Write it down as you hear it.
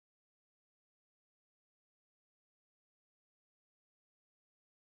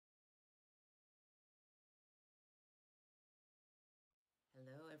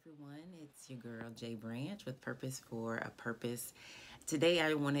everyone. It's your girl Jay Branch with Purpose for a Purpose. Today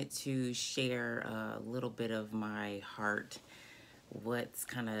I wanted to share a little bit of my heart, what's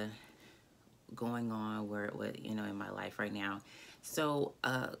kind of going on in my life right now.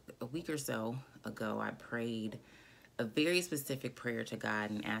 A week or so ago, I prayed a very specific prayer to God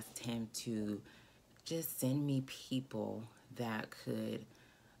and asked Him to just send me people that could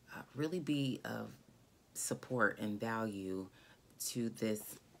really be of support and value to this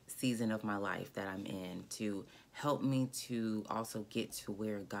season of my life that I'm in, to help me to also get to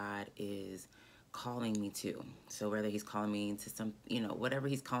where God is calling me to. So whether he's calling me into whatever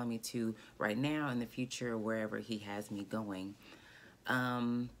he's calling me to right now, in the future, wherever he has me going.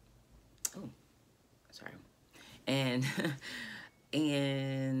 Um, oh, sorry. And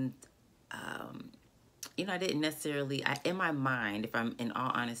and um, I didn't necessarily, in my mind, if I'm in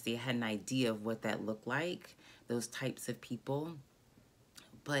all honesty, I had an idea of what that looked like, those types of people,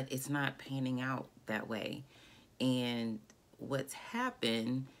 but it's not panning out that way. And what's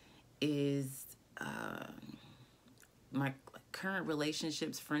happened is my current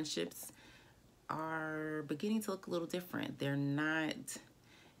relationships, friendships are beginning to look a little different. They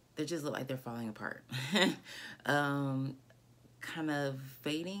just look like they're falling apart. um, Kind of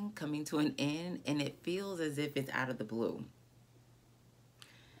fading, coming to an end, and it feels as if it's out of the blue.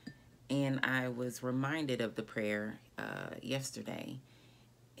 And I was reminded of the prayer yesterday,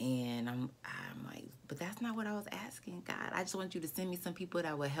 and I'm like, but that's not what I was asking, God. I just want you to send me some people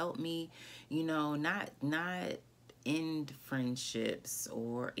that will help me, not end friendships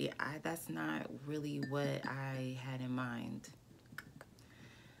or that's not really what I had in mind.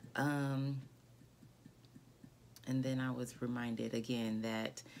 Um, and then I was reminded again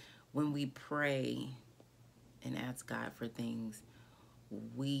that when we pray and ask God for things,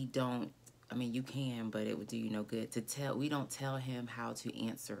 we don't, I mean, you can, but it would do you no good we don't tell him how to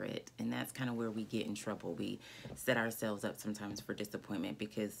answer it. And that's kind of where we get in trouble. We set ourselves up sometimes for disappointment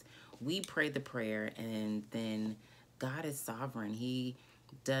because we pray the prayer and then God is sovereign. He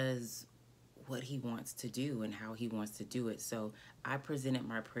does what he wants to do and how he wants to do it. So I presented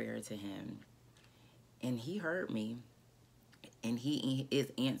my prayer to him and he heard me and he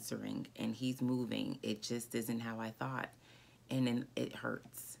is answering and he's moving. It just isn't how I thought. And then it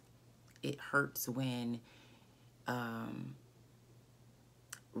hurts. It hurts when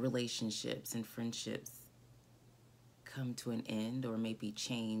relationships and friendships come to an end or maybe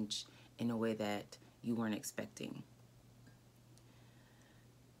change in a way that you weren't expecting.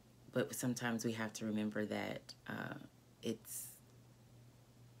 But sometimes we have to remember that it's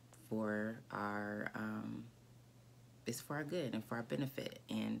for our good and for our benefit,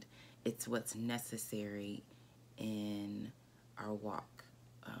 and it's what's necessary in our walk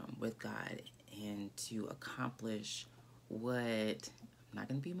with God and to accomplish what, I'm not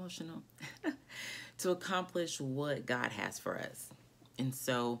going to be emotional, to accomplish what God has for us. And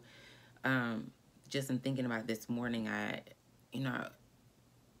so, just in thinking about this morning,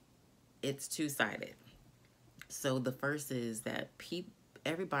 it's two-sided. So the first is that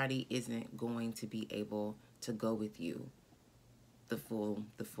everybody isn't going to be able to go with you the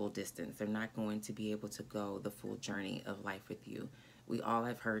full distance. They're not going to be able to go the full journey of life with you. We all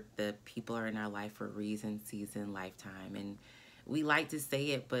have heard that people are in our life for a reason, season, lifetime. And we like to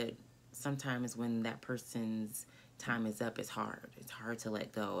say it, but sometimes when that person's time is up, it's hard. It's hard to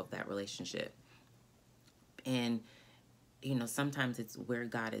let go of that relationship. And, sometimes it's where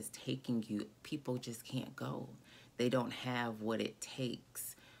God is taking you. People just can't go. They don't have what it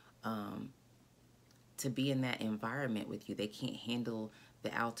takes to be in that environment with you. They can't handle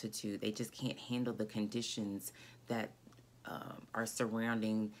the altitude. They just can't handle the conditions that are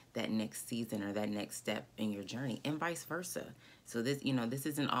surrounding that next season or that next step in your journey, and vice versa. So this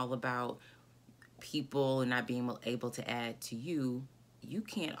isn't all about people not being able to add to you. You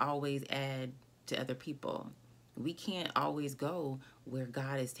can't always add to other people. We can't always go where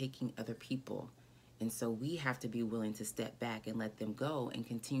God is taking other people. And so we have to be willing to step back and let them go and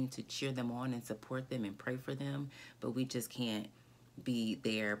continue to cheer them on and support them and pray for them. But we just can't be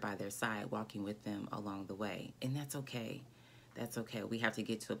there by their side, walking with them along the way. And that's okay. That's okay. We have to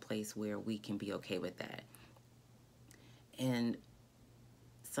get to a place where we can be okay with that. And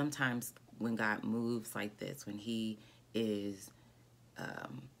sometimes when God moves like this, when he is,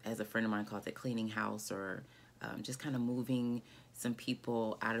 as a friend of mine calls it, cleaning house, or just kind of moving some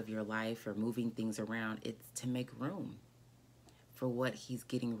people out of your life or moving things around, it's to make room for what he's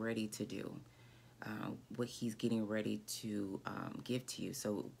getting ready to do, what he's getting ready to give to you.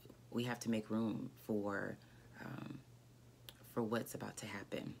 So we have to make room for what's about to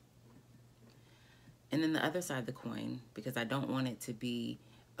happen. And then the other side of the coin, because I don't want it to be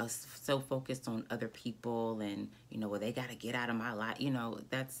so focused on other people and, well, they got to get out of my life.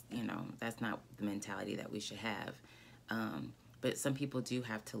 That's not the mentality that we should have. But some people do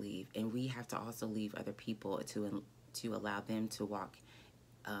have to leave, and we have to also leave other people to allow them to walk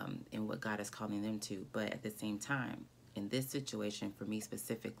in what God is calling them to. But at the same time, in this situation, for me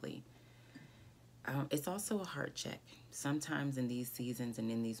specifically, it's also a heart check. Sometimes in these seasons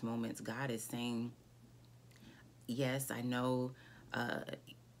and in these moments, God is saying, yes, I know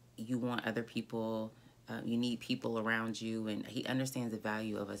you want other people, you need people around you, and he understands the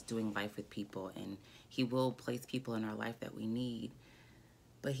value of us doing life with people, and he will place people in our life that we need.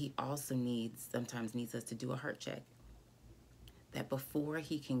 But he also sometimes needs us to do a heart check. That before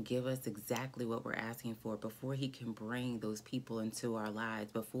he can give us exactly what we're asking for, before he can bring those people into our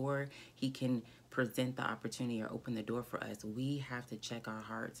lives, before he can present the opportunity or open the door for us, we have to check our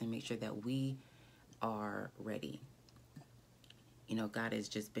hearts and make sure that we are ready. God has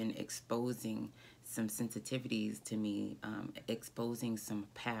just been exposing some sensitivities to me, exposing some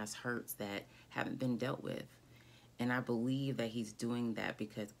past hurts that haven't been dealt with. And I believe that he's doing that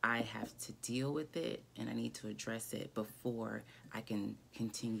because I have to deal with it and I need to address it before I can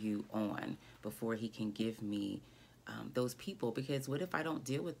continue on, before he can give me those people. Because what if I don't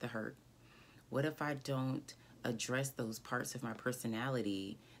deal with the hurt? What if I don't address those parts of my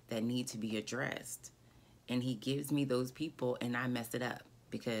personality that need to be addressed? And he gives me those people and I mess it up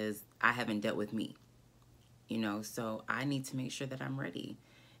because I haven't dealt with me. So I need to make sure that I'm ready.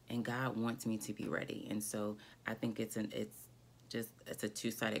 And God wants me to be ready. And so I think it's a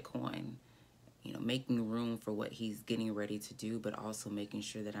two-sided coin, making room for what he's getting ready to do, but also making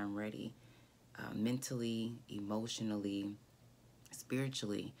sure that I'm ready mentally, emotionally,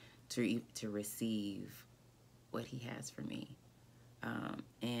 spiritually to receive what he has for me.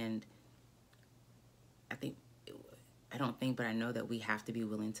 And I don't think, but I know that we have to be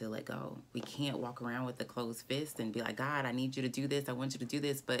willing to let go. We can't walk around with a closed fist and be like, God, I need you to do this. I want you to do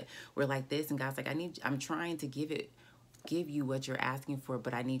this. But we're like this. And God's like, I'm trying to give you what you're asking for,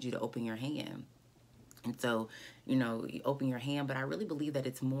 but I need you to open your hand. And so, you open your hand, but I really believe that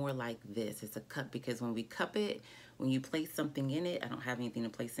it's more like this. It's a cup, because when we cup it, when you place something in it, I don't have anything to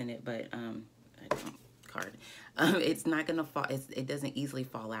place in it, but card. It's not going to fall. It doesn't easily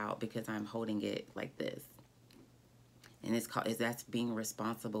fall out because I'm holding it like this. And that's being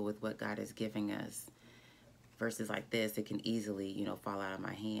responsible with what God is giving us. Versus like this, it can easily, fall out of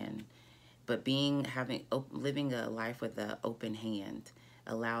my hand. But living a life with an open hand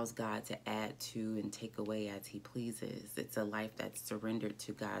allows God to add to and take away as he pleases. It's a life that's surrendered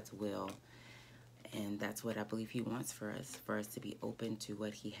to God's will. And that's what I believe he wants for us to be open to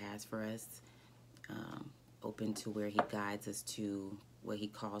what he has for us, open to where he guides us to, what he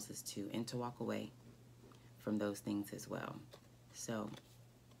calls us to, and to walk away from those things as well. So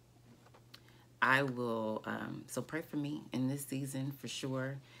I will, so pray for me in this season for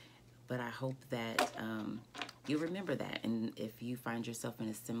sure. But I hope that you remember that. And if you find yourself in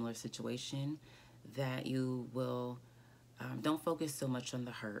a similar situation, that you will, don't focus so much on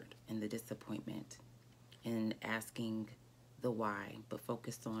the hurt and the disappointment and asking the why, but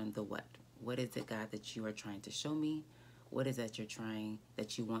focus on the what. What is it, God, that you are trying to show me? What is that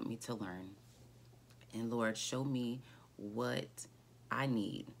that you want me to learn? And Lord, show me what I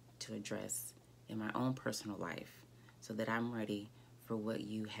need to address in my own personal life so that I'm ready for what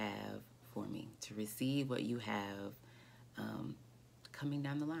you have for me, to receive what you have coming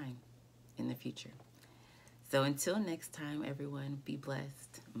down the line in the future. So until next time, everyone, be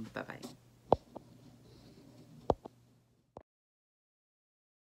blessed. Bye-bye.